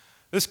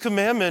This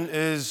commandment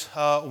is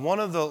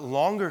one of the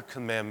longer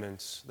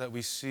commandments that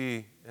we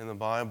see in the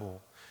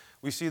Bible.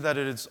 We see that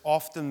it is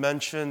often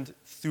mentioned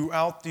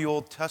throughout the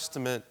Old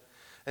Testament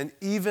and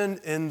even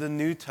in the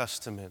New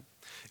Testament.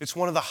 It's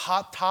one of the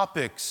hot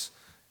topics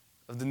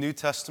of the New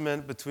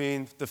Testament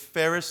between the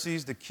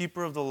Pharisees, the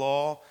keeper of the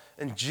law,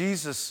 and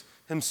Jesus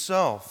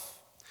himself.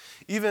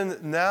 Even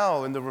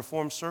now in the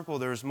Reformed circle,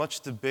 there is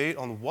much debate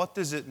on what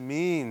does it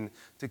mean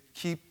to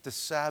keep the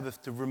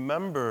Sabbath, to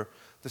remember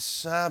the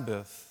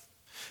Sabbath.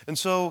 And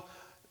so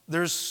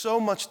there's so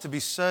much to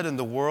be said in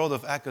the world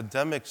of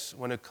academics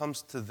when it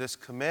comes to this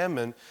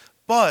commandment.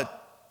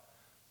 But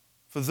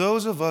for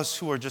those of us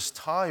who are just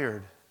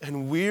tired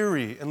and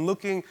weary and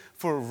looking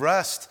for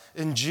rest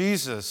in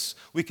Jesus,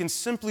 we can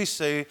simply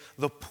say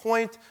the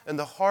point and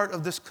the heart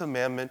of this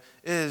commandment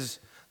is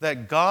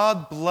that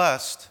God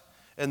blessed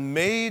and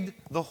made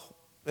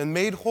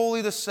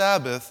holy the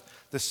Sabbath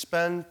to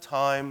spend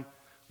time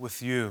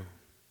with you.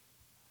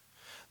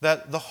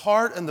 That the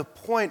heart and the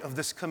point of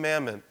this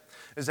commandment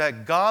is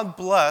that God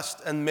blessed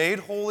and made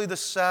holy the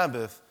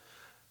Sabbath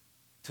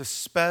to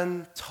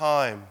spend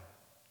time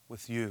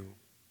with you,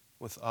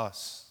 with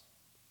us.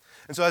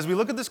 And so as we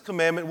look at this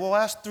commandment, we'll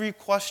ask 3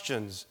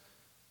 questions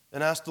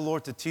and ask the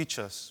Lord to teach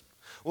us.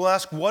 We'll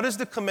ask, what is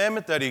the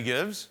commandment that He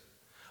gives?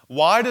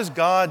 Why does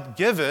God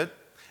give it?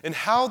 And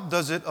how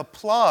does it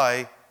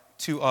apply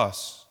to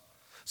us?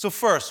 So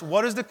first,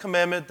 what is the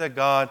commandment that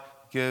God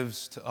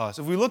gives to us?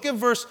 If we look at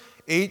verse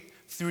 8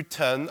 through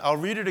 10, I'll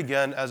read it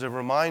again as a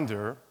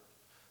reminder.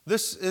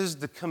 This is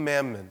the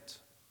commandment.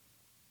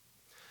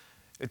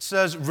 It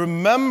says,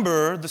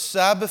 remember the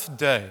Sabbath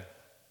day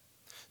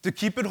to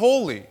keep it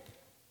holy.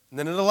 And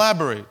then it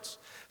elaborates.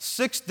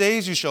 6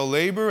 days you shall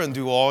labor and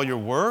do all your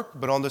work,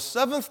 but on the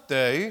 7th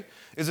day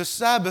is a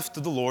Sabbath to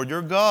the Lord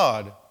your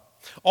God.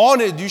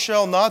 On it you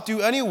shall not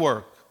do any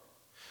work.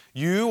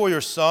 You or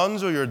your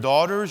sons or your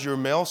daughters, your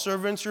male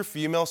servants, your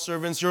female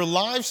servants, your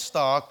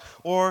livestock,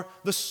 or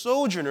the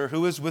sojourner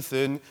who is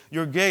within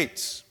your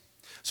gates.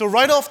 So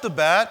right off the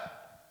bat,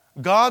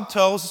 God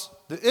tells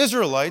the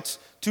Israelites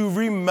to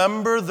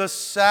remember the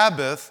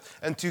Sabbath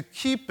and to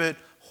keep it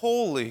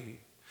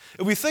holy.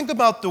 If we think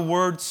about the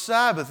word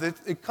Sabbath,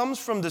 it comes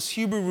from this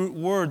Hebrew root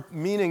word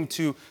meaning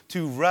to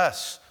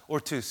rest or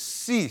to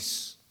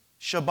cease,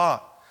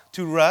 Shabbat,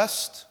 to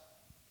rest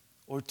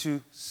or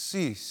to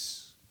cease.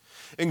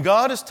 And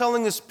God is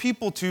telling His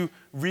people to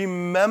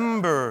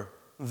remember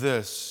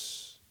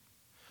this.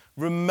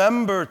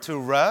 Remember to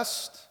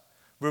rest,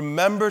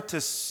 remember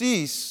to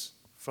cease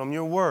from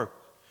your work.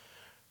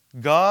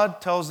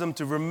 God tells them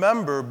to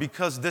remember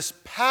because this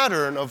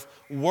pattern of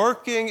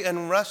working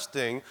and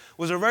resting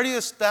was already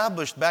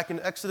established back in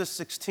Exodus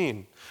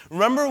 16.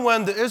 Remember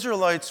when the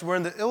Israelites were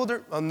in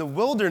the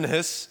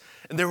wilderness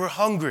and they were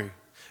hungry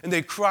and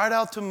they cried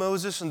out to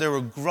Moses and they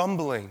were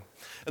grumbling.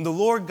 And the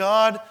Lord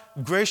God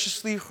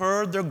graciously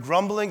heard their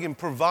grumbling and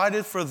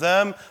provided for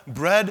them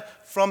bread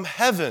from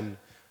heaven,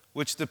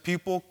 which the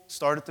people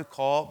started to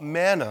call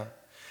manna.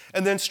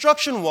 And the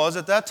instruction was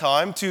at that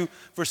time to,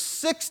 for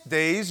 6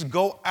 days,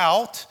 go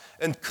out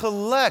and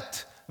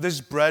collect this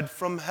bread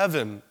from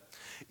heaven.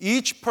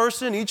 Each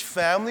person, each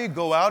family,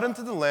 go out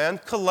into the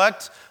land,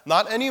 collect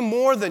not any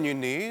more than you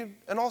need,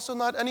 and also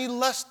not any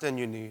less than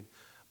you need,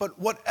 but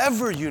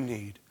whatever you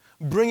need,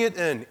 bring it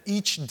in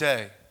each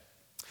day.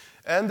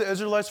 And the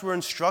Israelites were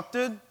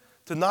instructed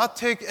to not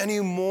take any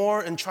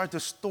more and try to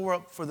store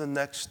up for the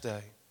next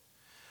day.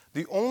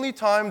 The only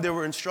time they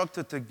were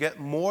instructed to get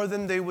more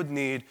than they would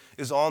need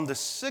is on the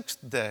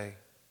 6th day.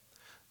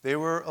 They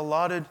were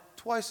allotted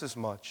twice as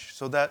much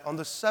so that on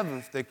the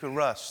 7th they could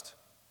rest.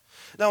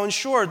 Now, in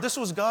short, this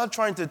was God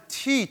trying to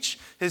teach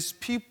His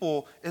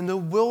people in the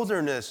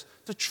wilderness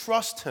to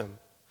trust Him.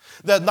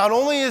 That not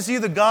only is He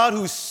the God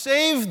who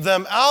saved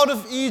them out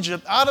of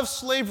Egypt, out of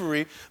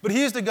slavery, but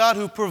He is the God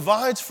who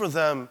provides for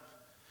them.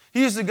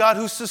 He is the God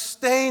who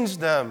sustains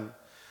them.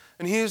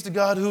 And He is the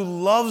God who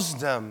loves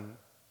them.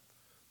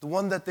 The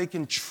one that they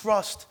can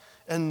trust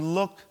and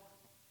look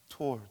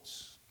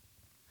towards.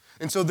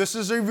 And so this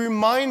is a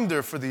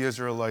reminder for the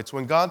Israelites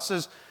when God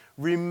says,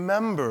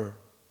 remember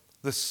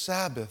the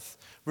Sabbath.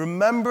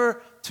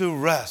 Remember to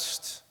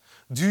rest.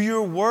 Do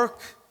your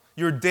work,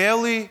 your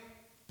daily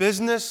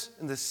business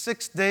in the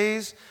 6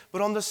 days,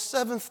 but on the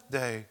 7th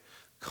day,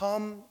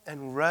 come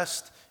and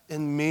rest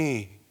in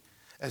me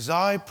as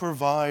I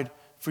provide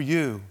for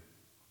you.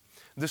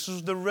 This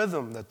was the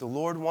rhythm that the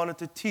Lord wanted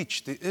to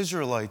teach the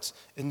Israelites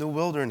in the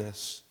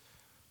wilderness.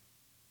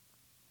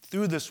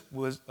 Through this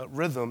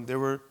rhythm, they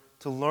were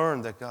to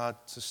learn that God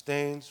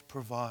sustains,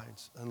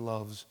 provides, and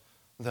loves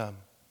them.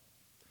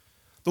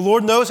 The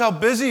Lord knows how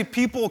busy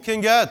people can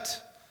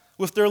get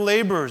with their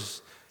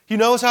labors. He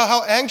knows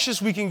how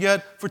anxious we can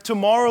get for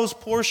tomorrow's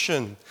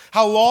portion,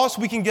 how lost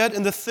we can get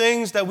in the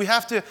things that we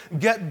have to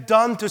get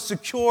done to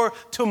secure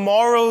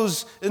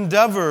tomorrow's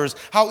endeavors,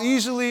 how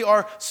easily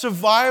our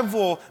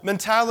survival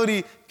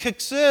mentality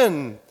kicks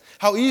in,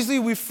 how easily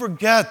we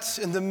forget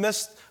in the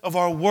midst of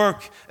our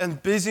work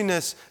and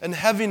busyness and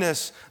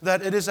heaviness,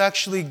 that it is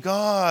actually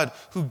God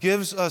who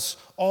gives us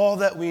all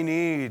that we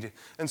need.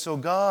 And so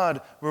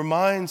God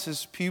reminds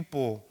his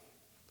people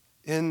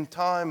in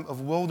time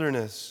of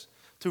wilderness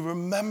to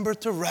remember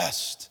to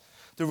rest,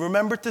 to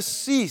remember to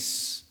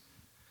cease,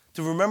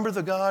 to remember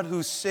the God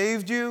who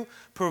saved you,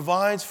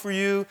 provides for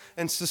you,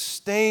 and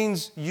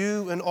sustains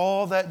you in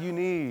all that you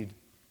need.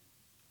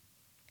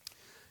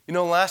 You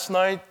know, last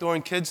night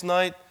during kids'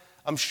 night,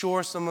 I'm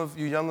sure some of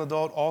you young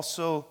adults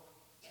also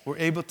were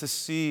able to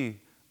see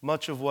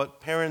much of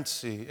what parents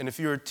see. And if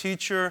you're a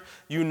teacher,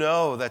 you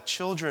know that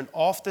children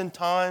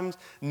oftentimes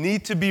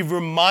need to be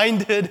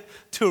reminded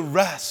to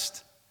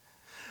rest.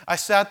 I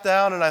sat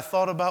down and I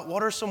thought about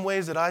what are some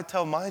ways that I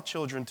tell my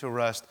children to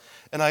rest.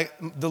 And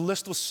the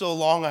list was so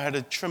long I had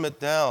to trim it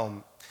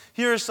down.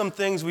 Here are some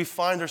things we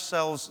find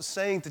ourselves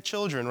saying to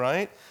children,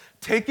 right?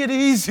 Take it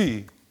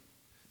easy.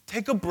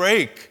 Take a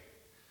break.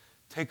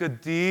 Take a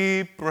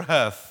deep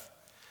breath.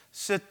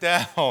 Sit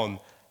down.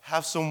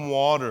 Have some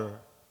water.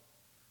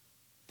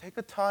 Take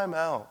a time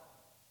out.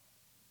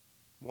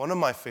 One of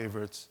my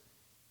favorites,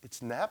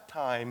 it's nap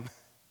time.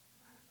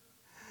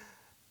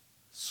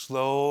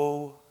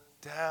 Slow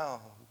down.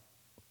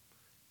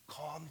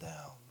 Calm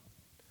down.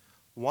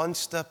 One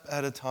step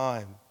at a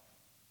time.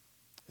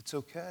 It's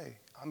okay.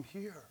 I'm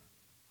here.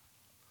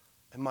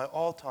 And my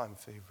all-time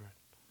favorite,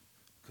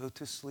 go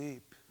to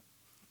sleep.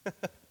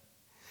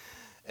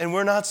 And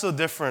we're not so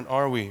different,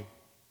 are we?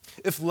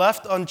 If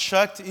left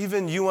unchecked,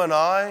 even you and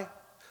I,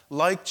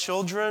 like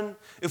children,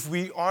 if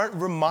we aren't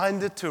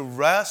reminded to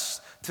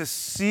rest, to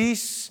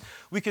cease,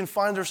 we can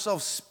find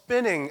ourselves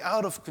spinning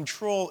out of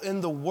control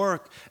in the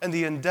work and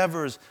the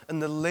endeavors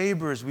and the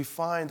labors we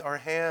find our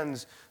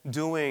hands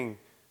doing,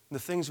 the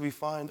things we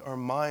find our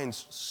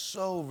minds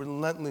so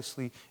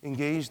relentlessly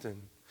engaged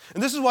in.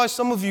 And this is why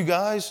some of you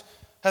guys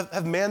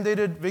have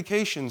mandated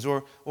vacations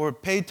or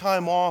paid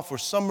time off or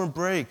summer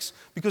breaks,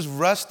 because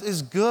rest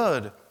is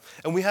good,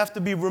 and we have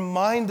to be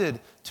reminded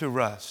to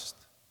rest.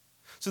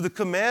 So the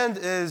command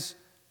is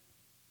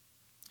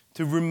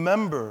to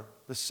remember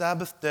the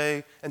Sabbath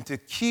day and to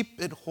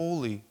keep it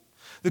holy.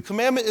 The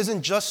commandment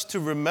isn't just to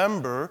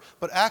remember,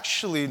 but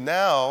actually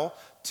now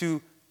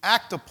to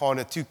act upon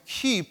it, to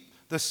keep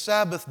the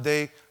Sabbath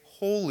day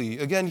holy.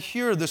 Again,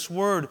 here this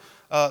word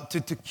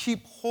to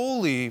keep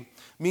holy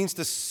means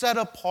to set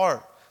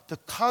apart, to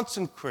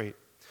consecrate,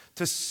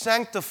 to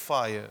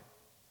sanctify it.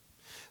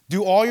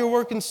 Do all your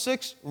work in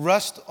 6,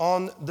 rest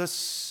on the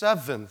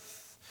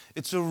 7th.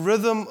 It's a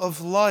rhythm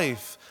of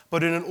life.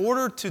 But in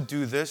order to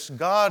do this,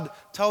 God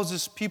tells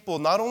his people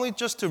not only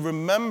just to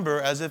remember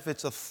as if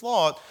it's a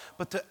thought,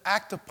 but to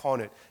act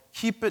upon it.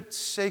 Keep it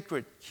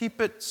sacred.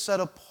 Keep it set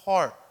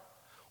apart.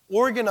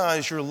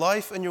 Organize your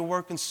life and your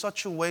work in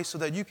such a way so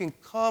that you can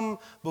come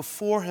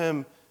before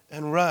him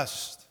and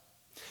rest.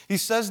 He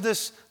says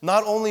this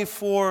not only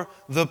for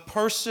the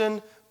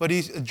person, but he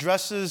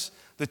addresses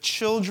the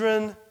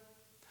children,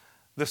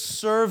 the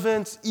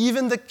servants,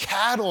 even the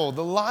cattle,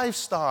 the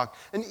livestock,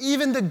 and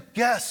even the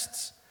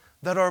guests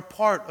that are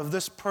part of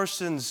this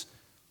person's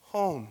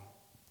home.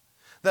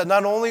 That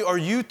not only are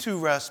you to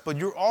rest, but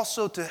you're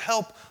also to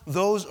help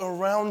those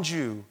around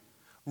you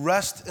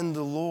rest in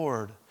the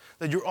Lord.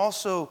 That you're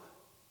also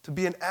to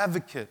be an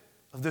advocate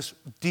of this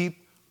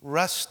deep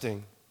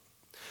resting.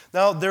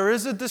 Now, there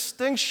is a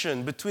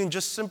distinction between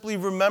just simply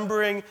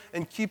remembering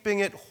and keeping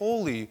it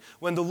holy.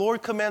 When the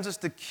Lord commands us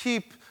to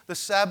keep the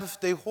Sabbath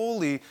day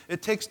holy,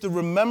 it takes the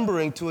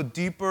remembering to a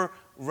deeper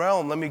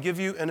realm. Let me give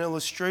you an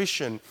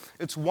illustration.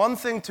 It's one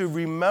thing to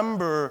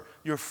remember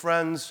your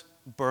friend's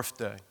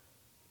birthday.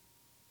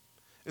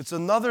 It's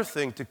another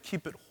thing to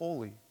keep it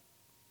holy.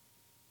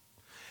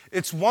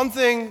 It's one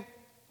thing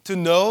to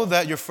know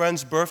that your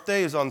friend's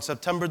birthday is on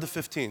September the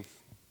 15th.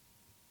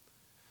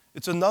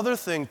 It's another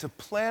thing to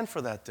plan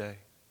for that day,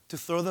 to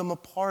throw them a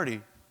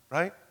party,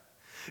 right?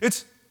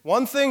 It's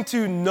one thing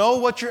to know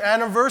what your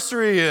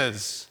anniversary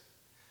is.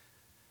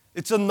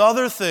 It's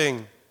another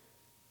thing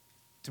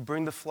to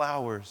bring the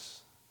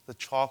flowers, the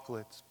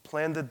chocolates,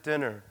 plan the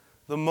dinner,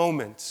 the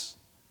moments,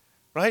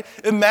 right?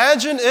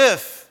 Imagine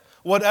if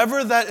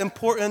whatever that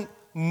important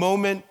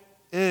moment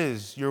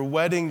is, your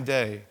wedding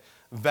day,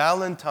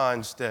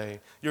 Valentine's Day,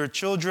 your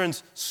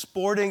children's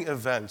sporting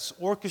events,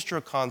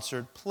 orchestra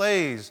concert,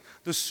 plays,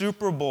 the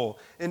Super Bowl,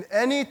 in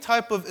any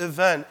type of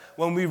event,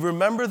 when we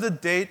remember the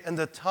date and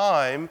the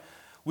time,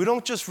 we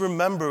don't just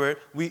remember it,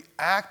 we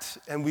act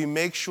and we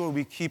make sure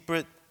we keep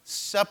it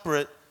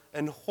separate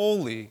and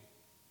holy,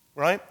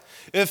 right?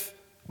 If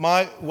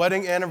my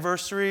wedding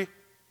anniversary,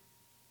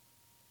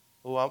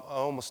 I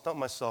almost stumped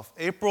myself,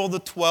 April the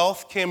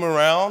 12th came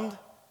around,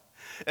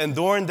 and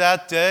during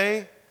that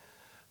day,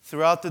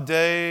 throughout the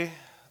day,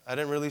 I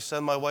didn't really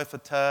send my wife a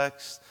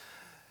text.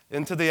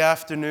 Into the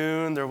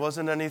afternoon, there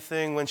wasn't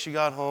anything when she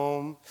got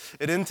home.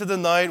 And into the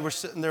night, we're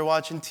sitting there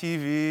watching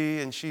TV,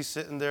 and she's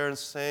sitting there and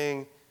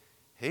saying,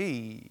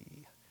 "Hey,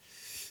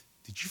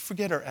 did you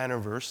forget our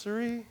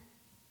anniversary?"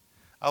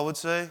 I would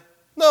say,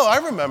 "No, I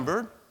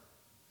remembered.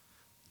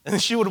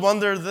 And she would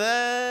wonder,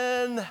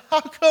 then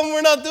how come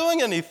we're not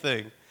doing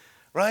anything,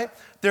 right?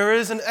 There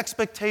is an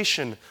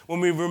expectation when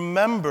we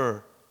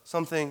remember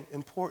something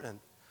important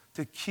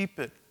to keep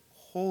it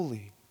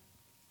holy.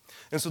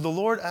 And so the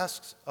Lord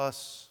asks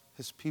us,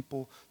 his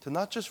people, to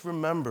not just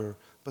remember,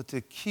 but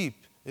to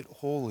keep it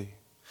holy.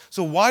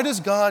 So why does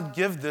God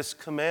give this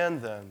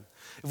command then?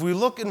 If we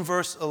look in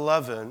verse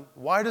 11,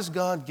 why does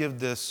God give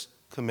this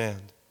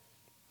command?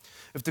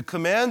 If the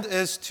command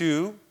is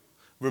to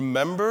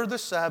remember the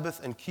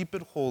Sabbath and keep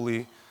it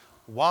holy,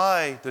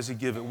 why does he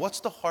give it?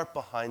 What's the heart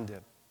behind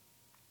it?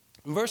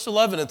 In verse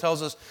 11, it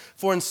tells us,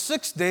 "For in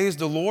 6 days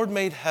the Lord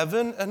made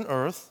heaven and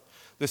earth,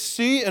 the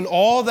sea and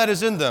all that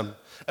is in them,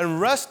 and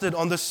rested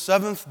on the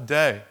seventh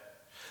day.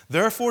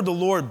 Therefore the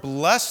Lord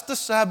blessed the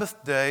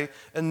Sabbath day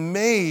and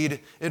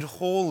made it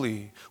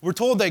holy." We're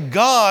told that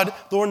God,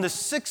 during the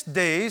 6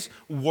 days,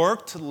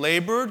 worked,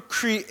 labored,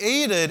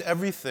 created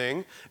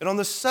everything, and on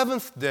the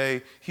seventh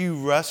day, he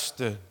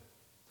rested.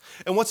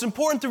 And what's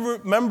important to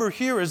remember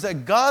here is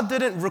that God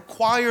didn't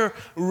require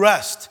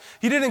rest.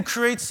 He didn't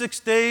create 6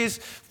 days,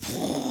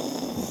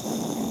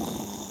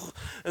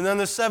 and then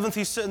the seventh,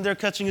 he's sitting there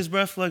catching his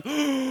breath like,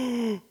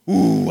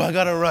 ooh, I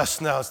gotta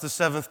rest now. It's the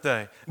seventh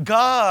day.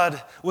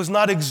 God was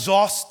not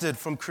exhausted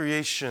from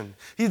creation.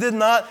 He did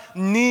not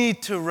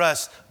need to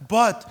rest,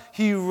 but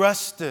he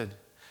rested.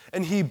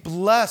 And he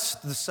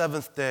blessed the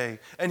seventh day,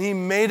 and he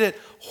made it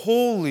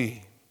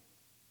holy.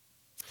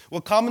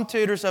 What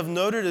commentators have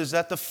noted is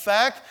that the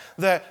fact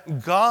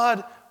that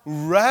God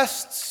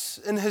rests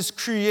in his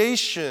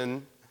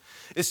creation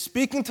is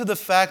speaking to the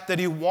fact that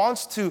he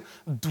wants to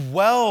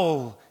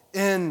dwell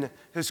in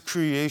his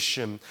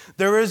creation.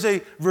 There is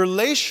a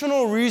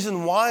relational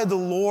reason why the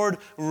Lord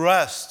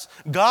rests.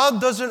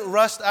 God doesn't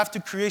rest after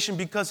creation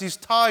because he's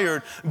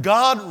tired.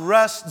 God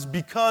rests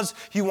because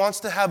he wants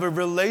to have a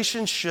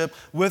relationship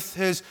with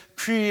his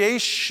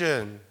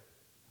creation,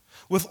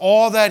 with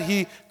all that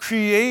he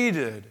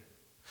created.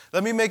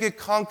 Let me make it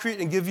concrete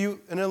and give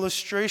you an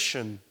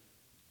illustration.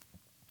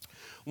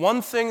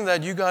 One thing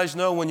that you guys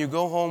know when you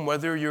go home,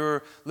 whether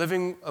you're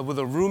living with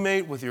a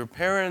roommate, with your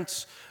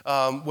parents,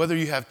 whether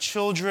you have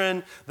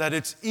children, that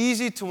it's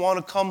easy to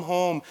want to come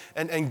home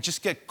and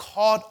just get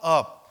caught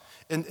up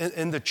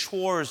in the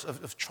chores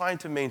of trying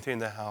to maintain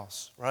the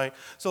house, right?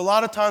 So a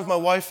lot of times my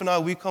wife and I,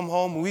 we come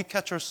home and we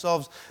catch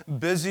ourselves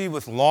busy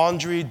with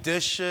laundry,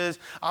 dishes.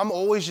 I'm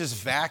always just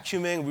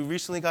vacuuming. We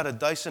recently got a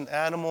Dyson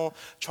Animal,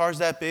 charged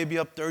that baby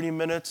up 30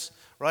 minutes.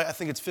 Right? I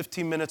think it's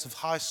 15 minutes of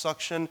high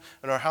suction,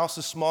 and our house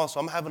is small, so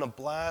I'm having a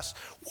blast.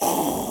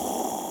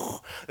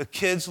 The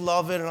kids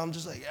love it, and I'm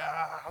just like,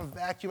 yeah, I'm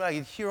vacuuming. I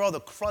can hear all the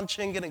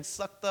crunching getting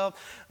sucked up.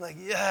 I'm like,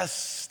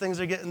 yes,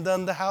 things are getting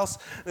done. The house,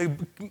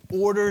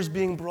 orders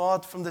being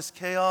brought from this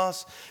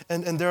chaos.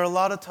 And there are a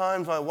lot of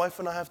times my wife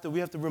and I we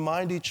have to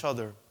remind each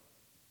other,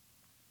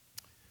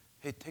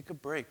 hey, take a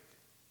break,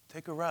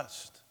 take a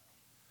rest.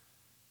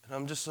 And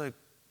I'm just like,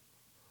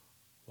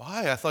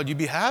 why? I thought you'd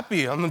be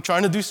happy. I'm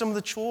trying to do some of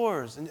the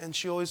chores. And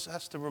she always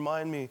has to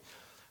remind me,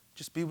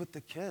 just be with the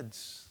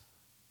kids.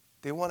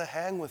 They want to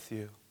hang with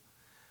you,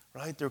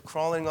 right? They're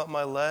crawling up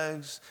my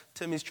legs.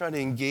 Timmy's trying to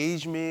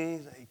engage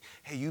me. Like,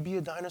 hey, you be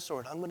a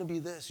dinosaur, and I'm going to be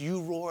this.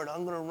 You roar, and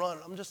I'm going to run.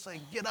 I'm just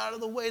like, get out of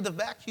the way. The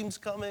vacuum's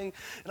coming.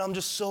 And I'm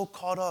just so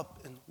caught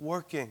up in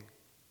working.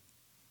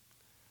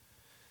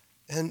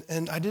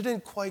 And I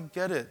didn't quite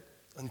get it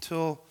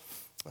until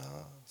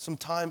some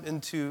time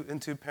into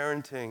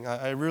parenting.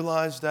 I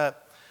realized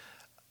that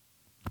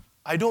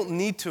I don't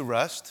need to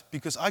rest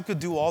because I could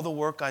do all the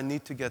work I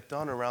need to get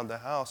done around the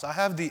house. I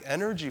have the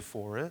energy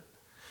for it,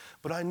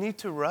 but I need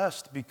to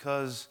rest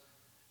because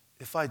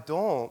if I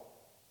don't,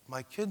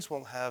 my kids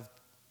won't have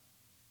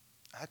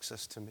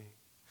access to me.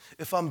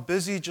 If I'm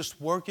busy just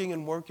working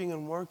and working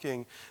and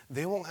working,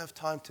 they won't have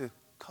time to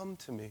come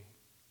to me.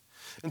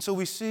 And so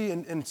we see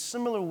in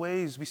similar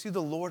ways, we see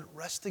the Lord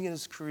resting in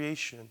his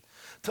creation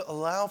to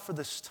allow for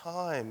this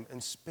time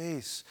and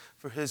space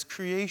for his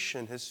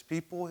creation, his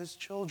people, his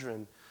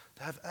children,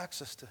 to have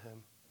access to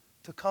him,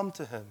 to come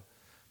to him,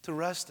 to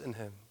rest in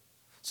him.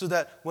 So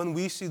that when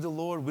we see the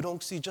Lord, we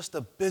don't see just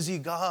a busy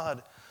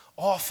God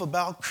off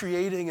about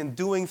creating and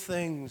doing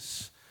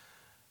things.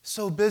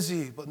 So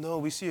busy, but no,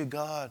 we see a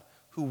God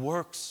who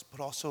works but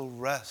also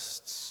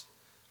rests.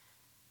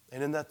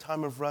 And in that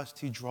time of rest,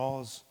 he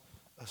draws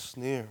us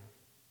near.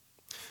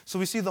 So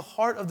we see the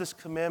heart of this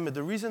commandment,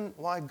 the reason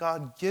why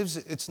God gives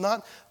it, it's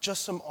not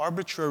just some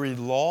arbitrary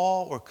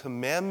law or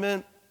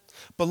commandment,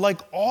 but like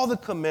all the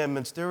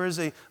commandments, there is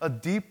a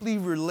deeply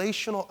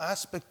relational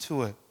aspect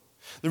to it.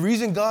 The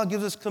reason God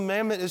gives this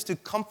commandment is to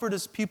comfort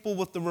his people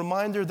with the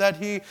reminder that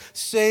he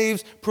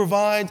saves,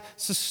 provides,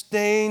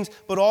 sustains,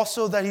 but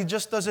also that he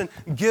just doesn't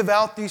give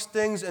out these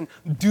things and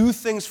do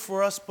things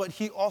for us, but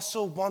he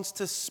also wants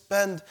to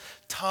spend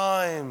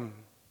time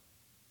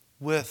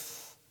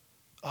with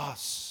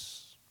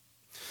us.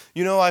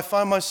 You know, I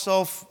find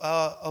myself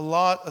a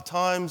lot of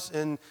times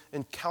in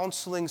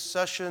counseling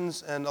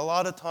sessions, and a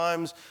lot of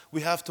times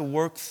we have to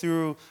work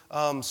through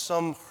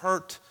some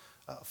hurt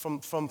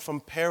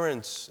from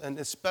parents, and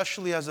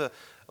especially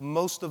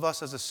most of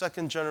us as a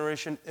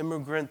second-generation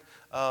immigrant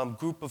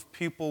group of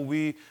people,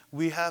 we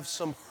have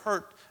some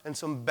hurt and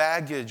some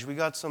baggage. We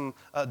got some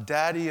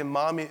daddy and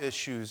mommy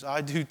issues.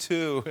 I do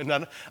too.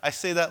 And I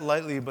say that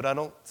lightly, but I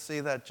don't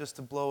say that just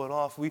to blow it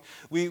off. We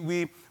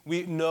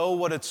know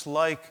what it's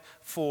like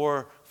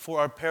for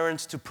our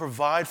parents to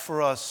provide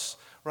for us,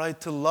 right?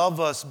 To love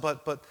us,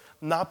 but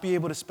not be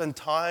able to spend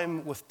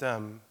time with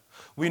them.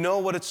 We know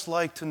what it's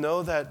like to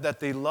know that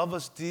they love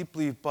us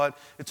deeply, but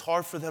it's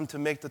hard for them to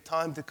make the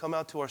time to come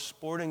out to our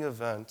sporting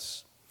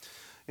events.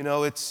 You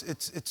know,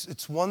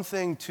 it's one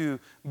thing to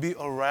be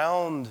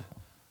around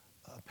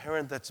a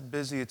parent that's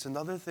busy. It's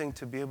another thing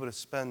to be able to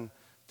spend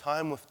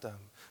time with them.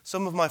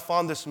 Some of my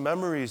fondest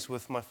memories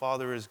with my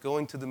father is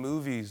going to the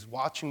movies,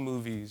 watching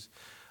movies.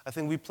 I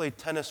think we played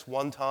tennis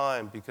one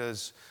time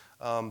because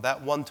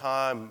that one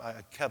time I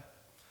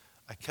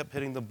kept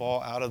hitting the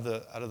ball out of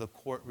the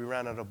court. We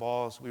ran out of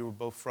balls. We were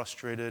both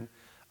frustrated.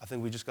 I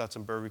think we just got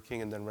some Burger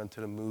King and then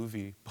rented a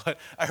movie. But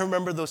I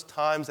remember those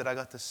times that I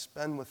got to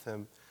spend with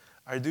him.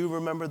 I do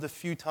remember the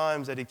few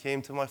times that he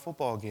came to my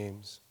football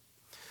games.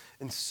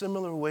 In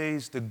similar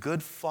ways, the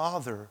good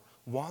Father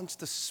wants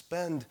to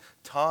spend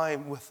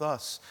time with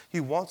us.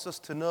 He wants us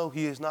to know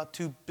He is not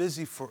too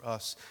busy for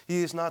us.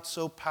 He is not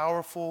so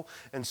powerful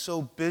and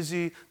so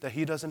busy that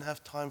He doesn't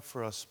have time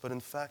for us, but in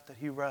fact that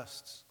He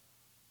rests.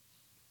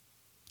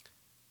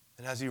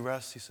 And as He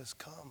rests, He says,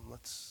 come,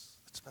 let's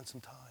spend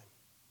some time.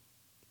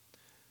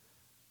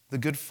 The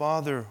good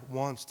Father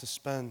wants to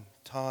spend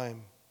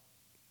time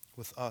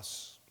with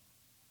us.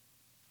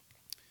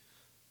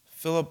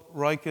 Philip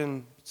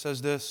Ryken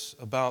says this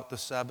about the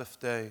Sabbath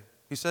day.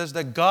 He says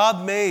that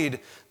God made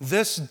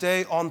this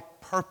day on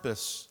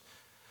purpose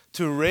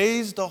to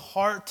raise the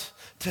heart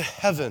to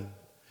heaven,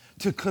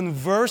 to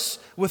converse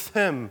with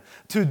Him,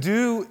 to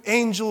do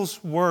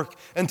angels' work,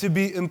 and to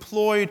be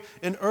employed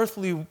in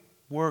earthly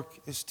work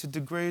is to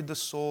degrade the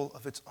soul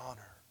of its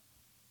honor.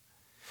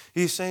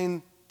 He's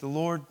saying the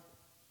Lord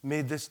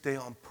made this day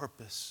on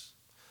purpose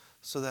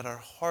so that our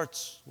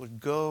hearts would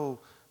go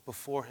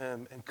before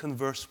Him and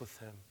converse with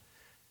Him,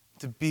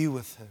 to be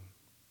with Him.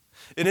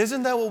 And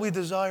isn't that what we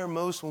desire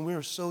most when we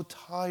are so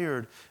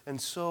tired and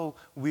so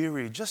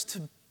weary? Just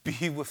to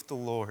be with the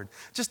Lord,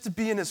 just to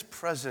be in His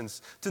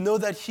presence, to know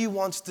that He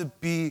wants to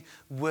be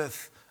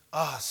with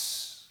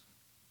us.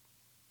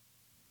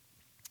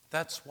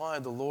 That's why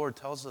the Lord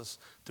tells us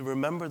to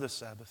remember the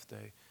Sabbath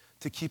day,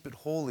 to keep it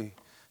holy,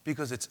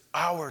 because it's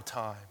our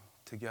time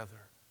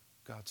together,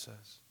 God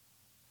says.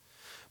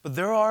 But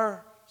there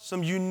are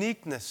some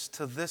uniqueness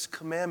to this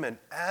commandment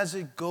as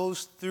it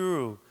goes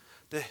through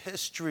the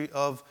history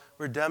of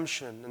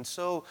redemption. And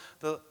so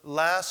the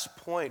last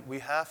point we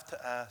have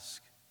to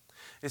ask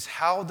is,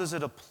 how does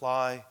it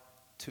apply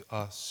to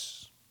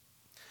us?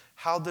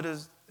 How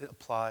does it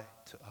apply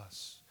to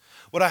us?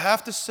 What I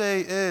have to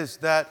say is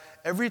that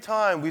every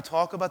time we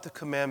talk about the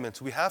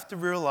commandments, we have to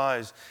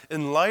realize,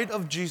 in light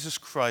of Jesus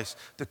Christ,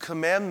 the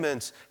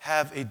commandments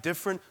have a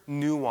different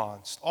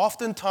nuance.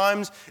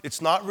 Oftentimes, it's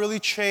not really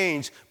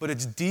changed, but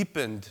it's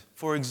deepened.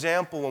 For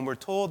example, when we're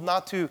told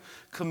not to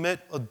commit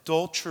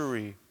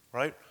adultery,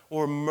 right,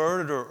 or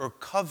murder or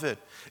covet,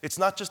 it's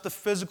not just the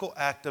physical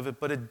act of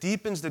it, but it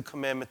deepens the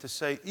commandment to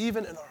say,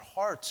 even in our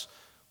hearts,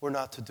 we're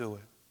not to do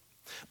it.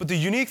 But the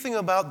unique thing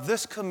about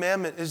this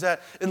commandment is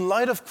that in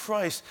light of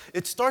Christ,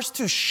 it starts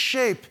to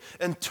shape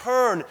and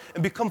turn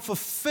and become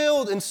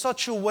fulfilled in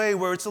such a way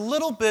where it's a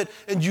little bit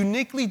and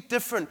uniquely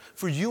different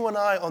for you and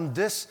I on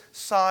this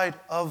side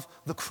of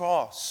the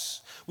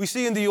cross. We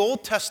see in the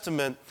Old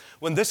Testament,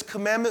 when this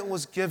commandment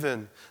was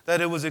given,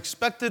 that it was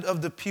expected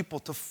of the people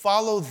to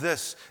follow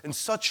this in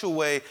such a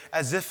way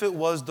as if it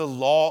was the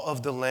law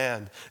of the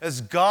land.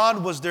 As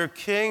God was their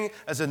king,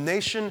 as a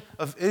nation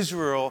of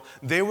Israel,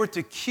 they were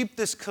to keep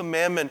this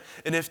commandment,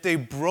 and if they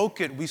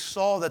broke it, we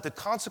saw that the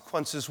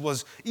consequences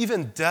was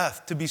even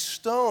death, to be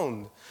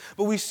stoned.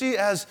 But we see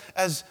as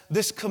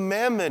this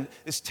commandment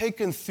is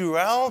taken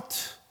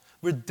throughout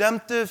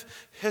redemptive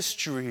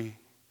history,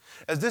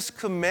 as this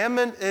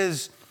commandment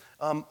is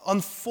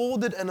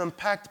unfolded and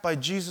unpacked by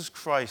Jesus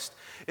Christ,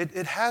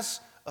 it has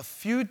a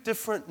few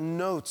different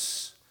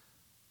notes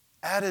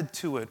added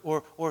to it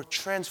or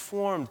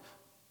transformed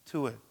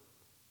to it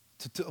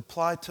to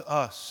apply to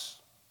us.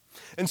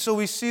 And so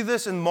we see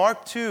this in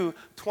Mark 2,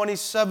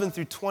 27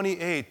 through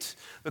 28.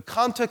 The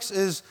context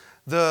is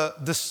the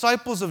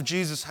disciples of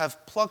Jesus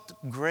have plucked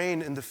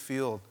grain in the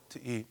field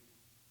to eat.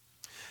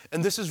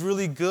 And this is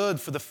really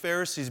good for the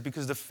Pharisees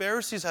because the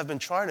Pharisees have been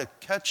trying to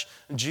catch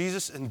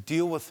Jesus and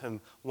deal with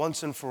Him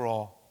once and for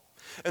all.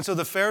 And so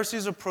the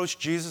Pharisees approach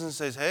Jesus and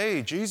says,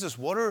 hey, Jesus,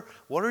 what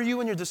are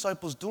you and your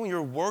disciples doing?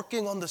 You're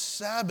working on the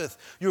Sabbath.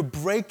 You're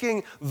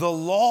breaking the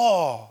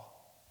law.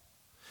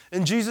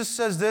 And Jesus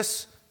says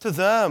this to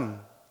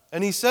them.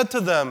 And He said to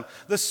them,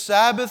 the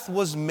Sabbath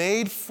was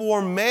made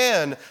for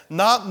man,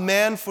 not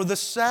man for the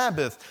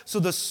Sabbath. So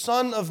the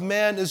Son of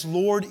Man is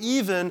Lord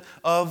even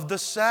of the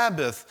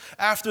Sabbath.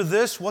 After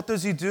this, what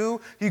does He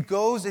do? He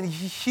goes and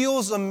He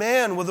heals a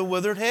man with a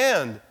withered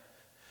hand.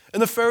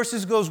 And the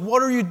Pharisees goes,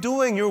 what are you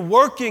doing? You're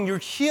working, you're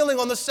healing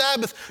on the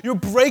Sabbath. You're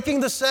breaking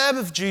the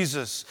Sabbath,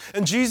 Jesus.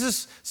 And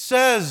Jesus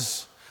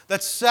says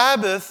that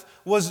Sabbath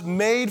was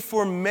made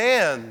for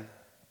man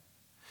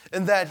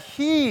and that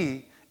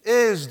he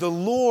is the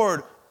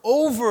Lord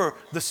over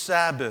the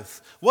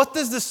Sabbath. What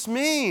does this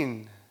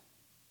mean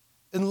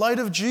in light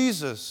of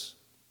Jesus?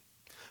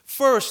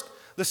 First,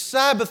 the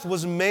Sabbath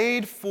was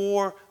made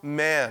for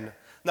man.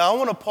 Now, I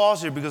want to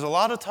pause here because a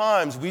lot of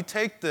times we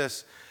take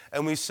this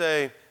and we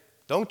say,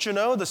 don't you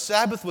know, the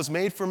Sabbath was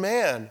made for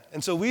man.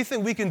 And so we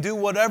think we can do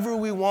whatever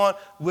we want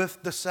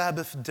with the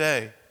Sabbath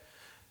day.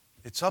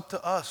 It's up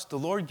to us. The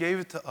Lord gave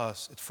it to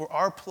us. It's for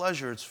our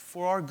pleasure. It's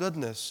for our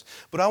goodness.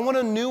 But I want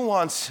to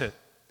nuance it.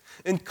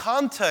 In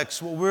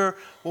context, what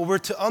we're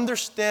to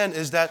understand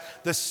is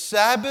that the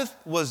Sabbath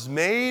was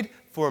made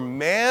for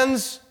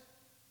man's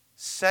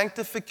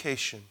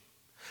sanctification.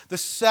 The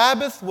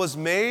Sabbath was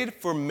made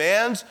for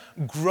man's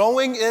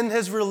growing in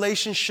his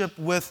relationship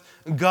with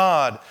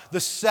God. The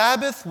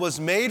Sabbath was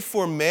made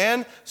for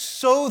man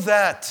so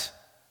that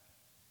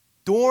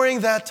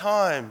during that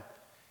time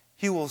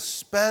he will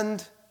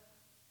spend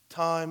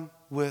time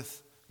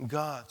with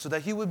God, so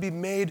that he would be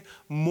made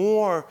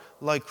more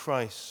like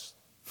Christ.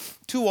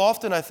 Too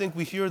often I think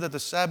we hear that the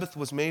Sabbath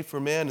was made for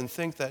man and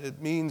think that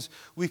it means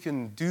we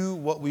can do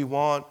what we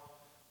want,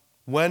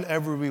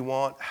 whenever we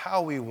want,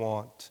 how we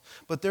want.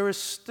 But there is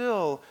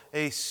still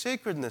a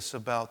sacredness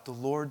about the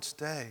Lord's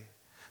day.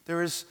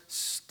 There is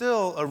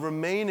still a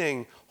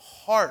remaining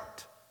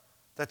heart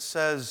that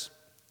says,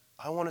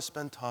 I want to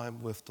spend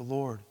time with the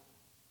Lord.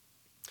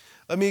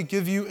 Let me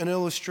give you an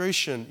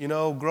illustration. You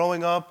know,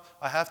 growing up,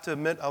 I have to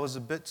admit I was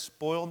a bit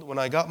spoiled. When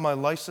I got my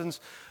license,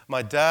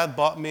 my dad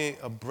bought me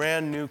a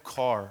brand new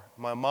car.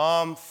 My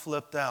mom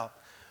flipped out.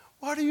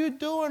 What are you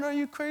doing? Are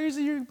you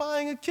crazy? You're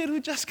buying a kid who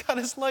just got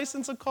his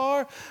license a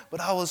car? But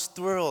I was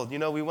thrilled. You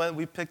know,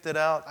 we picked it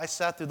out. I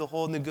sat through the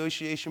whole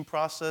negotiation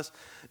process.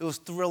 It was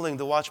thrilling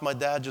to watch my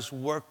dad just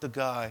work the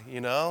guy,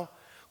 you know.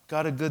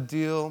 Got a good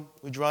deal.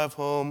 We drive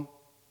home.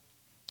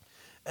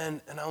 And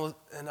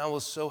I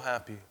was so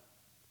happy.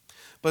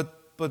 But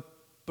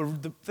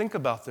think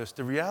about this.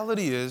 The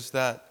reality is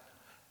that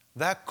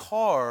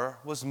car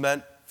was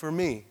meant for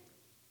me,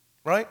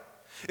 right?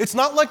 It's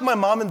not like my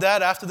mom and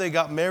dad, after they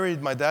got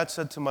married, my dad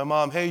said to my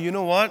mom, hey, you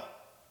know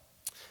what?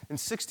 In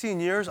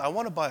 16 years, I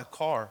want to buy a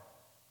car.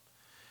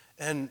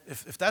 And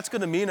if that's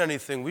going to mean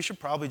anything, we should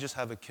probably just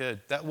have a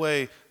kid. That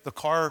way, the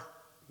car,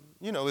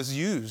 you know, is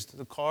used.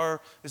 The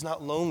car is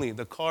not lonely.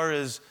 The car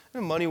is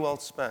money well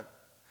spent.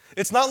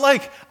 It's not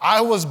like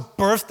I was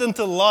birthed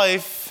into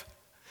life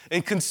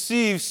and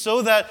conceived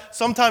so that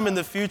sometime in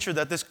the future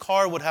that this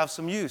car would have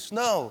some use.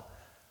 No.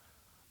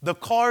 The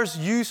car's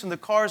use and the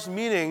car's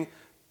meaning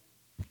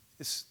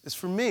is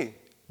for me.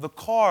 The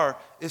car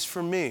is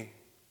for me.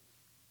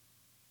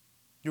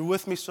 You're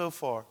with me so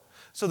far?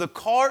 So the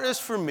car is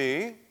for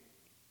me.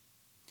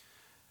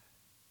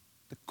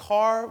 The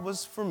car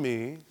was for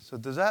me. So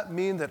does that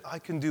mean that I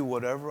can do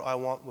whatever I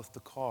want with the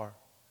car?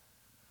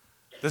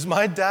 Does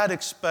my dad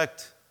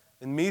expect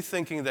in me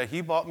thinking that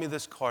he bought me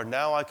this car,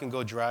 now I can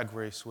go drag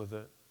race with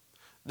it?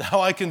 Now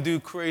I can do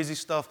crazy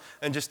stuff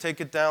and just take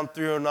it down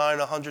 309,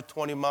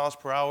 120 miles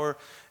per hour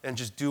and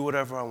just do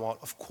whatever I want?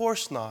 Of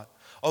course not.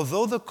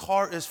 Although the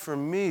car is for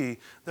me,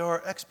 there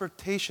are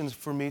expectations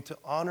for me to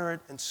honor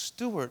it and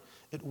steward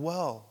it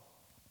well.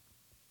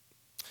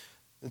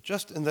 And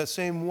just in that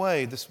same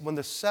way, when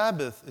the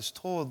Sabbath is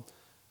told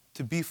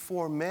to be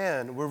for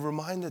man, we're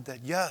reminded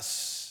that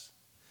yes,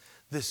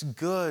 this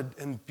good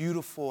and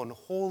beautiful and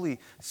holy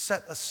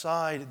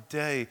set-aside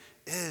day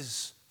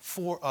is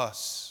for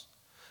us.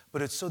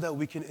 But it's so that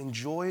we can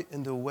enjoy it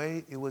in the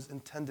way it was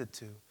intended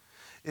to.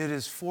 It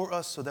is for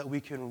us so that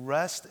we can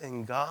rest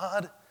in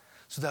God,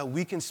 so that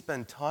we can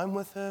spend time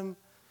with Him,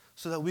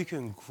 so that we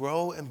can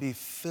grow and be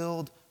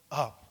filled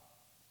up.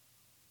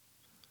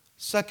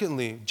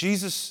 Secondly,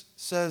 Jesus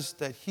says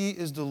that He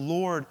is the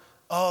Lord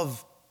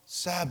of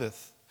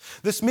Sabbath.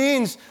 This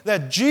means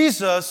that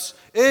Jesus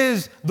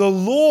is the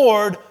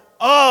Lord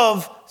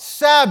of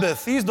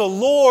Sabbath. He's the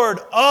Lord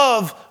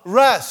of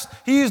rest.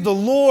 He is the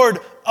Lord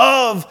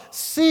of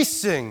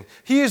ceasing.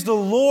 He is the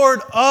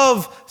Lord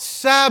of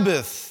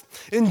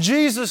Sabbath. In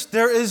Jesus,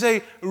 there is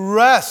a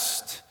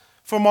rest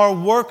from our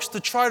works to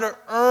try to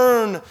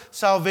earn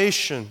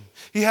salvation.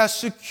 He has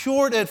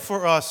secured it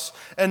for us.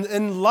 And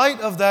in light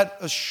of that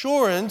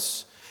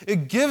assurance,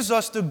 it gives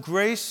us the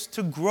grace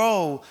to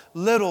grow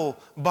little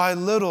by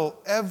little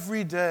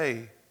every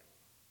day.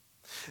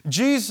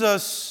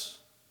 Jesus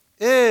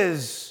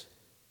is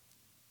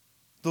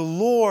the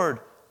Lord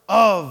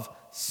of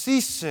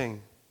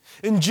ceasing.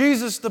 In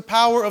Jesus, the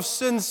power of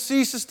sin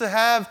ceases to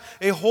have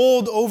a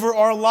hold over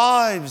our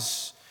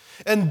lives.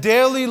 And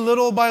daily,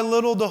 little by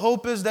little, the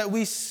hope is that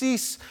we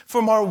cease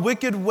from our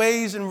wicked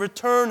ways and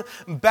return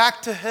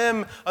back to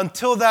Him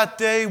until that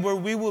day where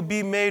we will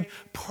be made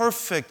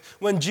perfect.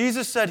 When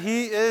Jesus said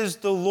He is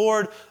the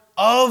Lord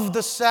of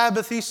the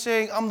Sabbath, He's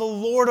saying, I'm the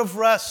Lord of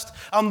rest.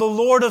 I'm the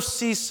Lord of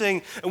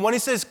ceasing. And when He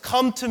says,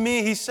 come to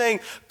me, He's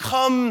saying,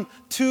 come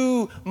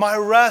to my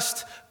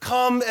rest.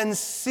 Come and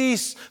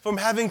cease from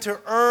having to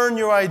earn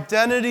your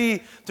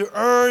identity, to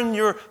earn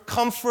your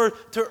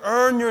comfort, to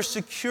earn your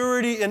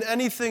security in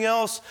anything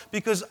else,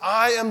 because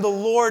I am the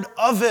Lord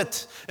of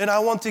it, and I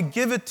want to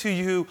give it to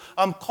you.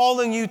 I'm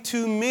calling you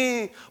to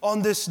me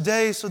on this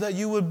day so that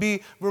you would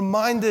be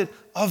reminded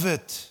of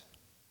it.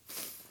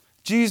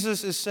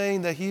 Jesus is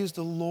saying that he is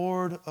the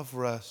Lord of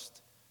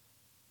rest,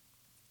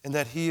 and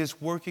that he is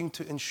working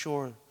to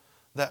ensure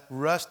that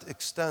rest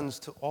extends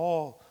to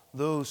all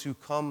those who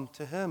come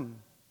to him.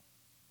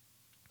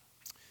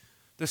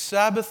 The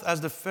Sabbath,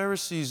 as the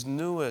Pharisees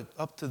knew it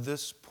up to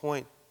this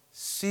point,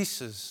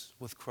 ceases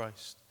with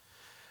Christ.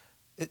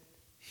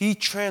 He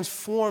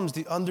transforms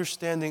the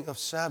understanding of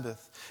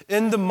Sabbath.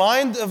 In the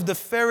mind of the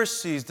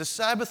Pharisees, the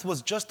Sabbath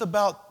was just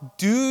about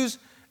do's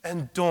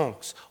and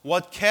don'ts.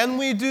 What can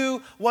we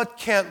do? What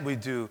can't we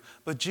do?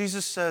 But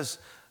Jesus says,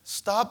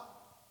 stop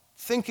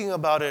thinking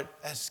about it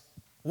as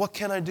what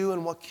can I do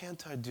and what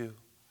can't I do?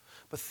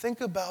 But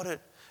think about it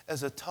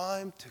as a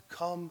time to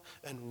come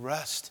and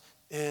rest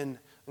in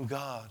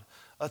God.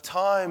 A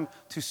time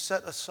to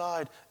set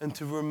aside and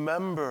to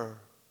remember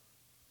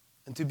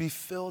and to be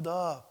filled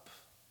up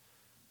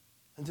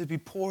and to be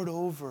poured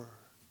over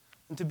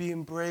and to be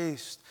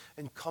embraced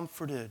and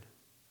comforted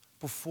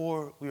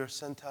before we are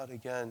sent out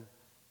again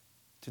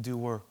to do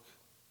work.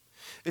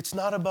 It's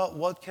not about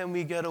what can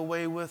we get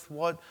away with,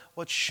 what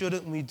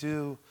shouldn't we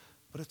do,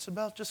 but it's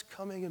about just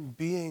coming and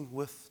being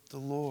with the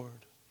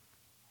Lord.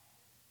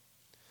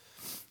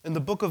 In the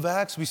book of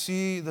Acts, we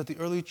see that the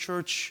early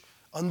church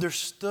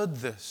understood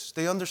this.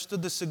 They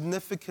understood the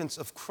significance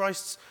of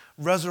Christ's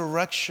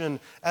resurrection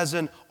as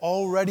an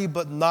already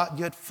but not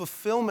yet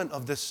fulfillment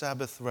of this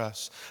Sabbath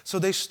rest. So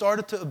they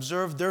started to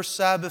observe their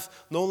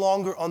Sabbath no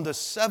longer on the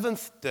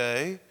seventh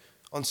day,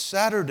 on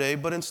Saturday,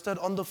 but instead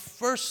on the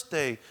first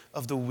day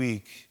of the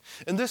week.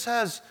 And this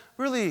has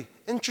really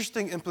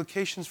interesting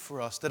implications for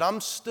us that I'm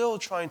still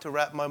trying to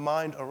wrap my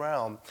mind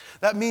around.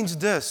 That means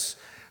this: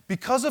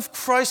 because of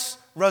Christ's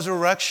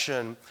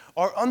resurrection,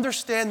 our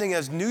understanding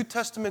as New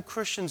Testament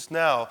Christians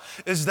now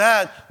is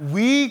that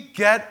we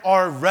get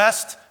our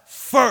rest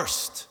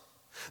first.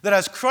 That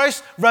as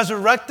Christ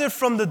resurrected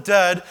from the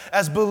dead,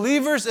 as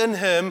believers in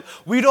him,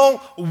 we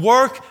don't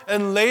work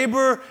and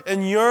labor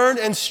and yearn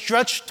and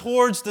stretch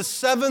towards the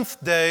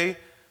seventh day.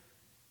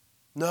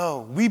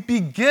 No, we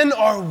begin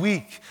our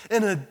week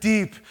in a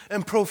deep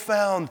and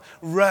profound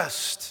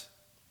rest.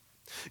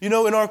 You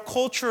know, in our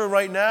culture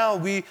right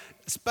now,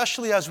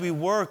 especially as we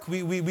work,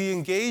 we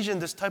engage in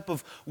this type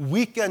of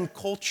weekend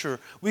culture.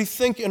 We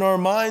think in our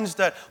minds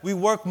that we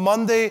work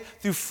Monday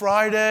through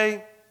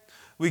Friday.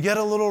 We get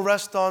a little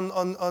rest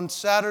on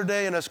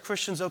Saturday, and as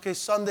Christians, okay,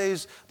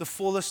 Sunday's the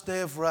fullest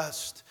day of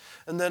rest.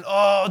 And then,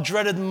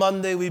 dreaded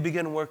Monday, we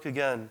begin work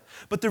again.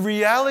 But the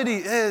reality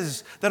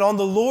is that on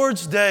the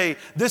Lord's day,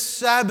 this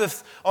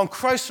Sabbath, on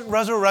Christ's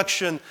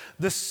resurrection,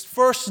 this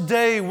first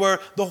day where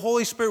the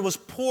Holy Spirit was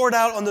poured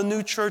out on the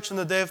new church on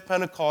the day of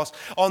Pentecost,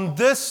 on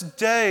this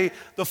day,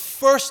 the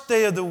first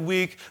day of the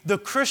week, the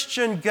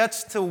Christian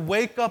gets to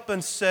wake up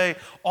and say,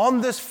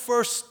 on this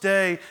first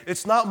day,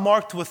 it's not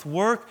marked with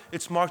work,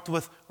 it's marked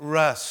with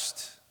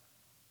rest.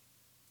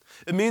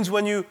 It means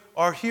when you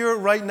are here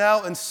right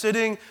now and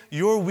sitting,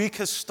 your week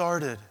has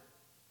started.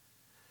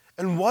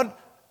 And what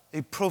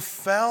a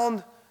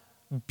profound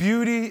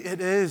beauty it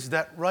is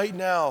that right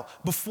now,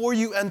 before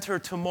you enter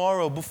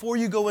tomorrow, before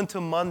you go into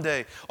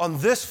Monday, on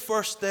this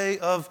first day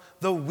of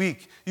the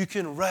week, you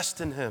can rest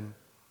in him.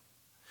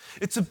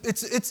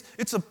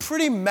 It's a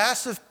pretty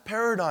massive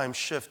paradigm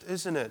shift,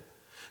 isn't it?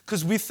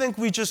 Because we think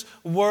we just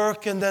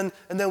work and then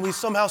we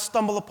somehow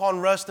stumble upon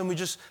rest and we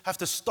just have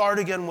to start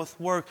again with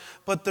work.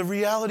 But the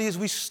reality is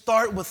we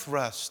start with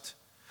rest.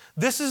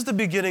 This is the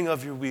beginning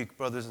of your week,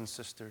 brothers and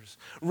sisters.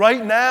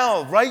 Right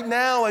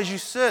now as you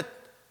sit,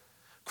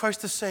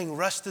 Christ is saying,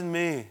 rest in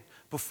me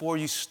before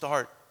you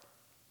start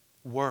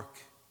work.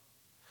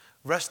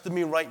 Rest in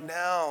me right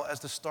now as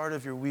the start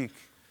of your week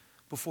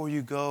before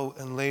you go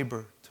and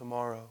labor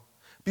tomorrow.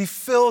 Be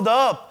filled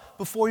up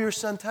before you're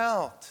sent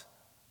out.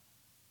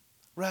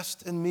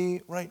 Rest in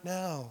me right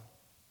now.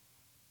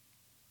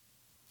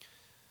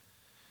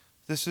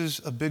 This is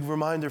a big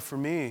reminder for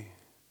me,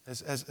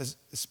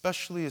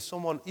 especially as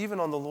someone, even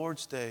on the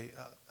Lord's Day,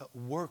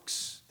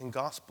 works in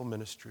gospel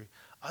ministry.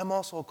 I'm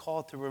also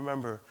called to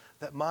remember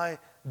that my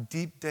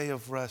deep day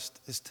of rest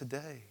is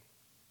today.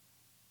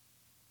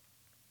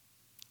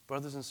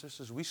 Brothers and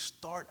sisters, we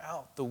start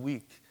out the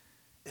week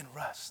in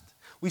rest.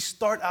 We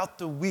start out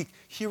the week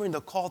hearing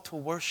the call to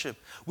worship.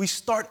 We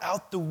start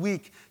out the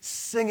week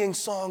singing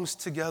songs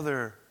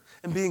together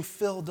and being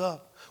filled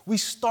up. We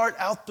start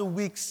out the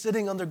week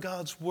sitting under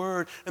God's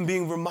word and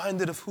being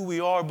reminded of who we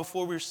are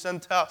before we're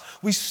sent out.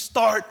 We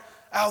start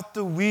out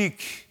the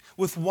week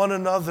with one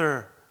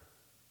another,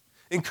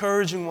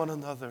 encouraging one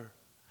another.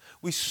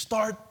 We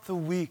start the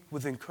week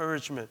with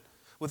encouragement,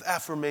 with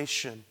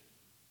affirmation,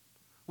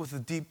 with a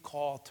deep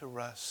call to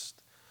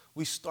rest.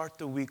 We start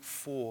the week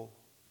full.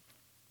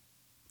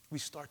 We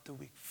start the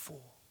week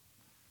full.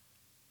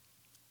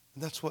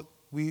 And that's what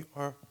we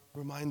are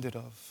reminded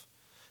of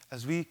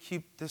as we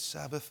keep this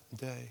Sabbath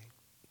day.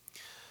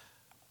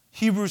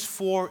 Hebrews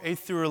 4, 8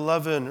 through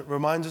 11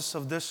 reminds us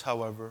of this,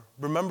 however.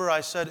 Remember,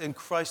 I said in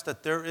Christ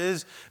that there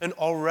is an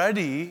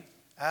already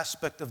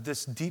aspect of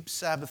this deep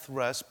Sabbath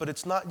rest, but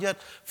it's not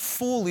yet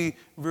fully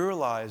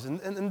realized.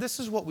 And this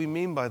is what we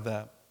mean by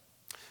that.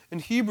 In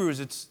Hebrews,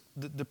 it's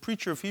the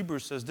preacher of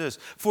Hebrews says this: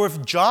 "For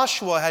if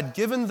Joshua had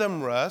given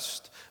them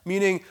rest,"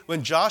 meaning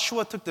when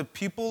Joshua took the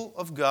people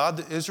of God,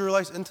 the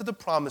Israelites, into the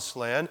promised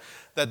land,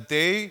 that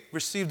they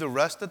received the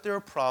rest that they were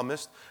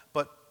promised,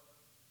 but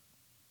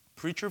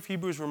preacher of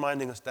Hebrews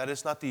reminding us that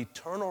it's not the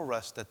eternal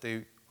rest that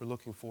they were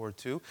looking forward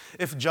to.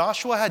 If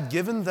Joshua had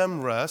given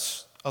them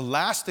rest, a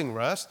lasting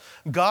rest,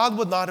 God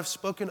would not have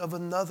spoken of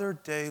another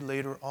day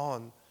later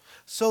on.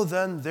 So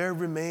then there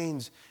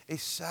remains a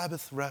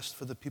Sabbath rest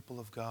for the people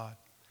of God.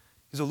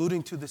 He's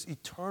alluding to this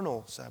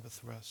eternal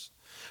Sabbath rest.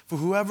 For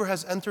whoever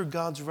has entered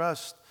God's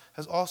rest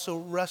has also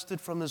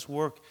rested from his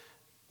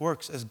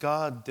works as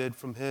God did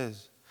from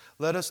his.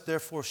 Let us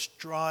therefore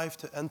strive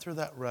to enter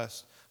that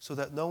rest, so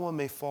that no one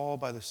may fall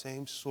by the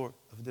same sort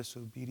of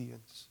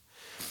disobedience.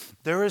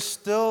 There is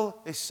still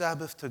a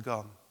Sabbath to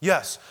come.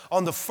 Yes,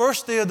 on the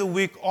first day of the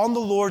week, on the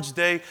Lord's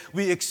Day,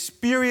 we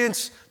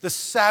experience the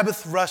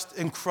Sabbath rest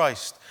in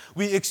Christ.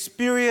 We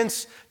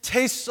experience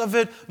tastes of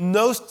it,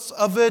 notes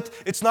of it.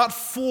 It's not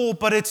full,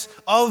 but it's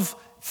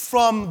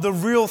from the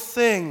real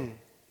thing.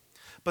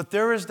 But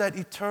there is that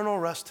eternal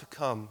rest to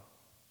come.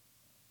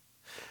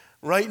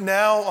 Right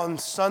now, on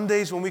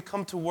Sundays when we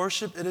come to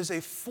worship, it is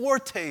a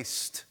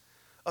foretaste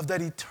of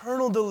that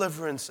eternal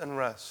deliverance and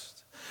rest.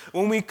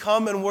 When we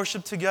come and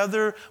worship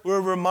together,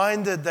 we're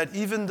reminded that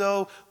even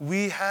though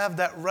we have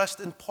that rest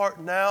in part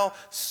now,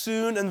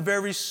 soon and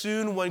very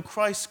soon when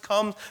Christ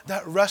comes,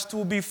 that rest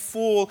will be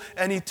full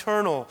and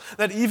eternal.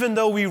 That even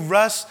though we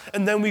rest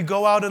and then we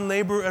go out and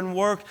labor and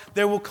work,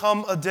 there will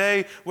come a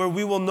day where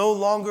we will no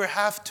longer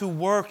have to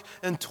work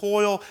and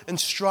toil and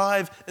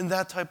strive in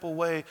that type of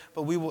way,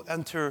 but we will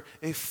enter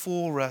a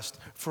full rest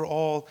for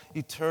all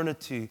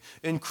eternity.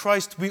 In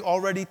Christ, we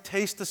already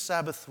taste the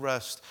Sabbath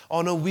rest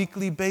on a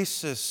weekly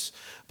basis.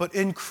 But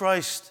in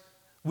Christ,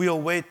 we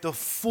await the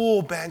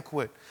full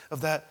banquet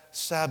of that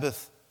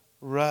Sabbath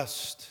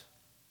rest.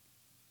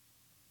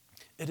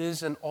 It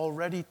is an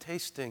already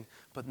tasting,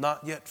 but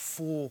not yet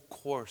full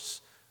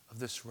course of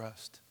this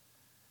rest.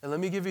 And let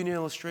me give you an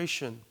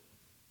illustration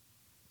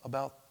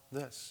about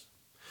this.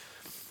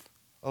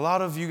 A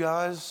lot of you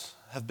guys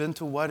have been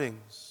to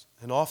weddings,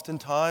 and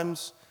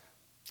oftentimes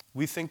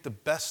we think the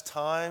best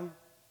time,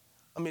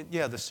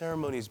 the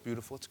ceremony is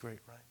beautiful, it's great,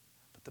 right?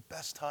 The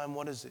best time,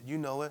 what is it? You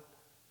know it.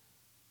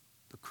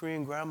 The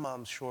Korean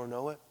grandmoms sure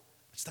know it.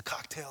 It's the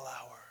cocktail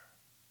hour.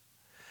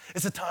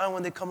 It's a time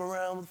when they come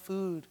around with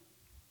food.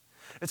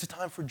 It's a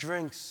time for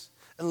drinks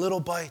and little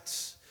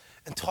bites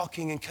and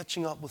talking and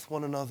catching up with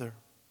one another.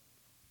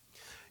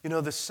 You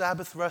know, the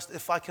Sabbath rest,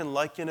 if I can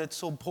liken it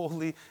so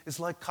boldly, is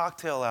like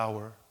cocktail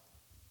hour.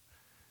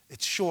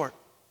 It's short.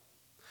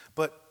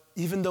 But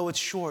even though it's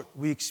short,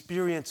 we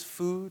experience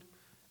food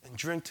and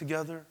drink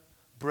together,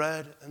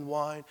 bread and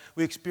wine.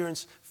 We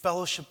experience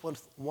fellowship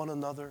with one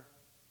another.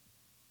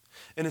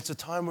 And it's a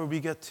time where we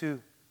get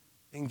to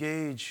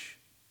engage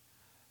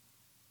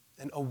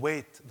and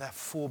await that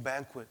full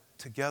banquet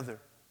together,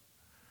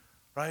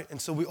 right? And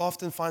so we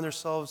often find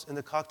ourselves in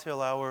the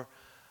cocktail hour,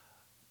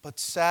 but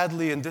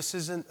sadly, and this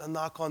isn't a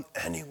knock on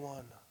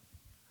anyone,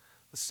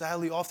 but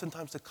sadly,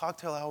 oftentimes the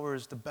cocktail hour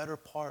is the better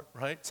part,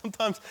 right?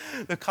 Sometimes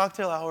the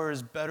cocktail hour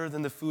is better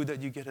than the food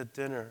that you get at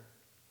dinner.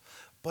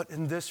 But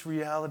in this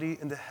reality,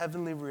 in the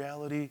heavenly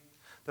reality,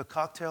 the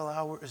cocktail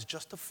hour is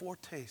just a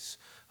foretaste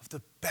of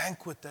the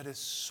banquet that is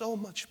so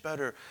much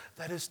better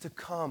that is to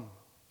come.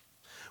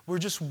 We're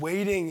just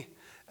waiting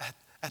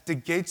at the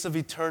gates of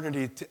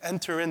eternity to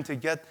enter in, to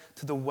get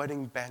to the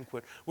wedding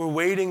banquet. We're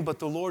waiting, but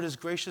the Lord is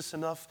gracious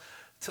enough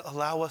to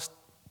allow us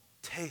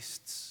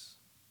tastes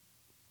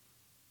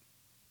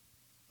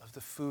of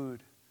the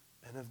food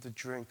and of the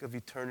drink of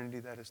eternity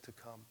that is to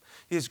come.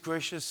 He is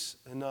gracious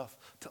enough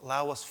to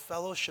allow us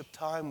fellowship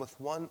time with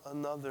one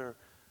another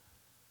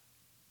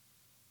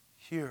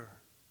here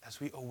as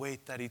we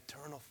await that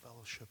eternal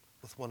fellowship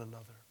with one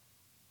another.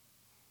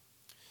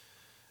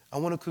 I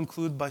want to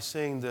conclude by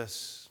saying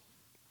this.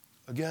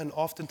 Again,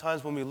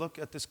 oftentimes when we look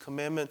at this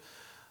commandment,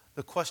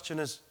 the question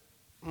is,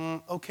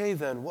 okay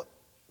then,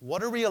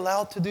 what are we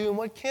allowed to do and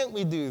what can't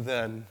we do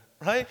then,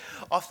 right?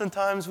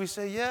 Oftentimes we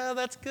say, yeah,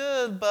 that's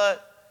good,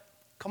 but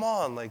come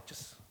on,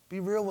 just be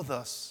real with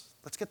us.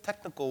 Let's get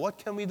technical. What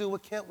can we do?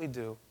 What can't we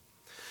do?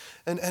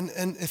 And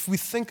if we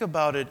think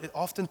about it,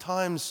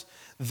 oftentimes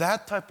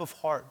that type of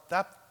heart,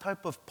 that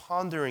type of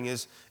pondering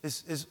is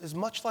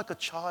much like a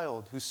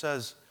child who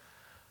says,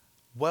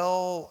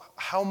 well,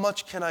 how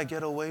much can I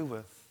get away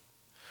with?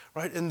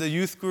 Right? In the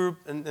youth group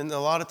and a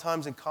lot of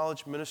times in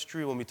college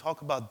ministry, when we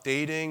talk about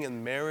dating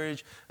and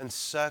marriage and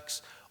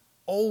sex,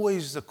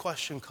 always the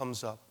question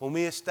comes up. When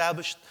we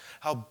establish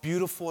how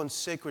beautiful and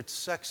sacred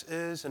sex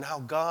is and how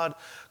God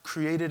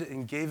created it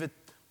and gave it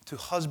to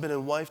husband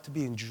and wife to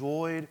be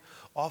enjoyed.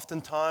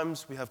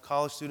 Oftentimes, we have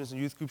college students and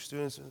youth group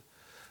students.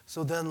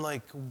 So then,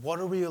 like, what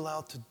are we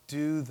allowed to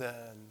do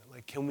then?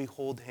 Like, can we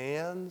hold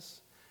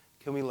hands?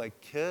 Can we, like,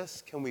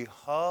 kiss? Can we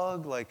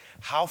hug? Like,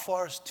 how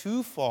far is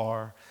too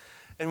far?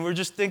 And we're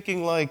just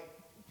thinking, like,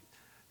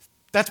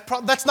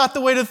 that's not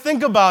the way to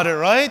think about it,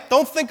 right?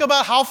 Don't think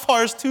about how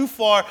far is too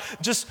far.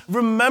 Just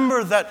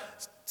remember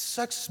that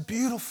sex is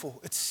beautiful.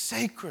 It's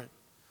sacred.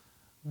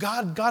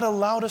 God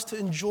allowed us to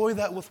enjoy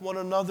that with one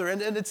another.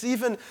 And it's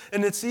even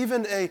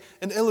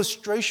an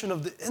illustration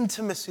of the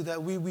intimacy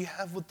that we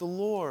have with the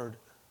Lord.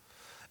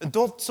 And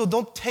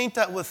don't taint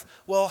that with,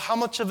 well, how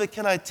much of it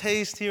can I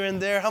taste here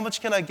and there? How much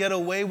can I get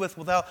away with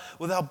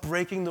without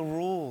breaking the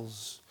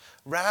rules?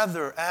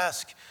 Rather,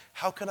 ask,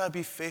 how can I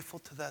be faithful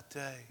to that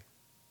day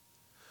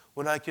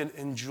when I can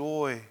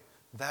enjoy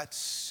that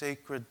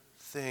sacred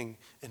thing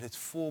in its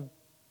full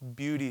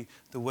beauty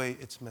the way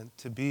it's meant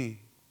to be?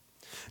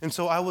 And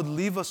so I would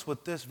leave us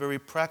with this very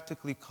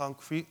practically,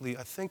 concretely.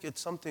 I think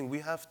it's something we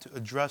have to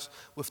address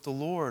with the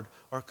Lord,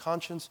 our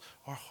conscience,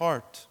 our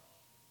heart.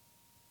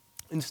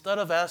 Instead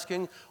of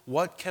asking,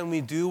 what can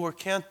we do or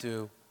can't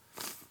do?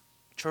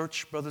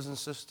 Church, brothers and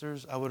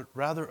sisters, I would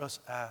rather us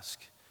ask,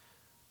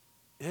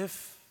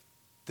 if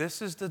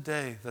this is the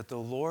day that the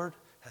Lord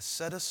has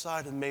set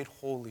aside and made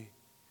holy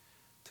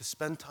to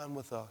spend time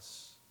with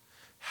us,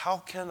 how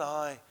can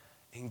I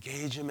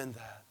engage Him in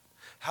that?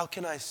 How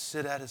can I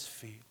sit at His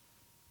feet?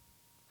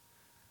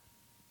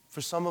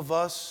 For some of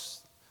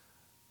us,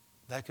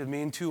 that could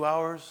mean 2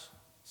 hours.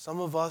 Some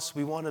of us,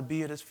 we want to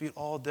be at His feet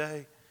all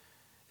day.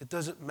 It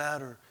doesn't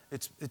matter.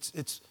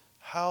 It's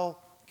how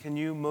can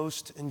you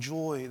most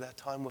enjoy that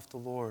time with the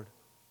Lord?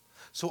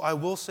 So I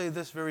will say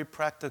this very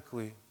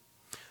practically.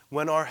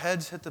 When our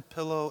heads hit the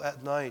pillow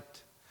at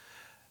night,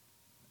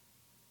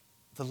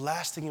 the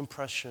lasting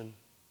impression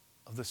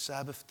of the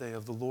Sabbath day,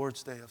 of the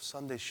Lord's day, of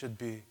Sunday should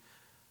be,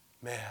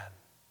 man,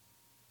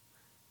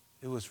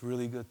 it was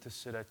really good to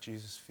sit at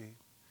Jesus' feet.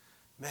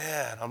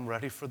 Man, I'm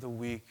ready for the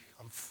week.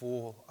 I'm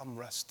full. I'm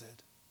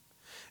rested.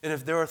 And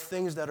if there are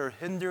things that are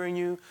hindering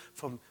you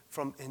from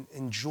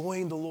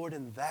enjoying the Lord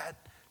in that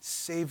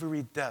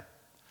savory depth,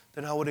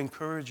 then I would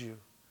encourage you,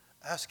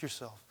 ask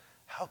yourself,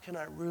 how can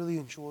I really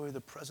enjoy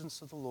the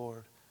presence of the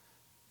Lord?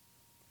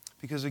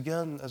 Because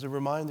again, as a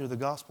reminder, the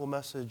gospel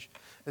message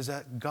is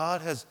that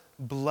God has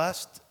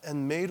blessed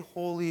and made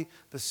holy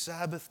the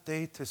Sabbath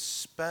day to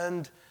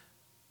spend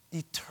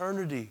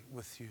eternity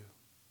with you.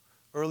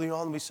 Early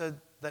on, we said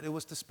that it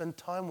was to spend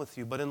time with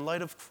you. But in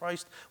light of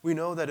Christ, we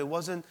know that it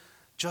wasn't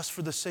just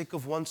for the sake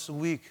of once a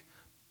week,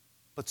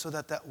 but so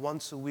that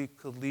once a week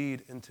could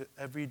lead into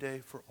every day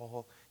for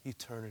all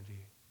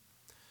eternity.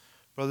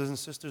 Brothers and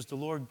sisters, the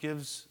Lord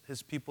gives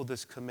His people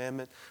this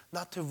commandment,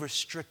 not to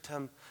restrict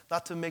them,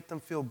 not to make them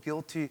feel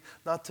guilty,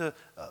 not to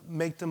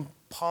make them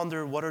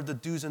ponder what are the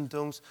do's and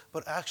don'ts,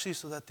 but actually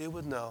so that they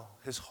would know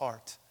His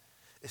heart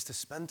is to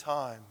spend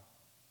time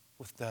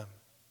with them,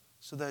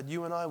 so that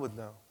you and I would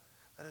know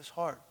that His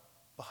heart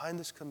behind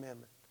this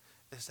commandment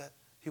is that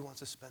He wants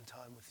to spend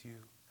time with you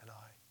and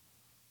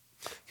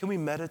I. Can we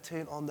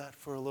meditate on that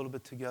for a little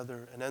bit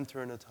together and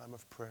enter in a time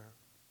of prayer?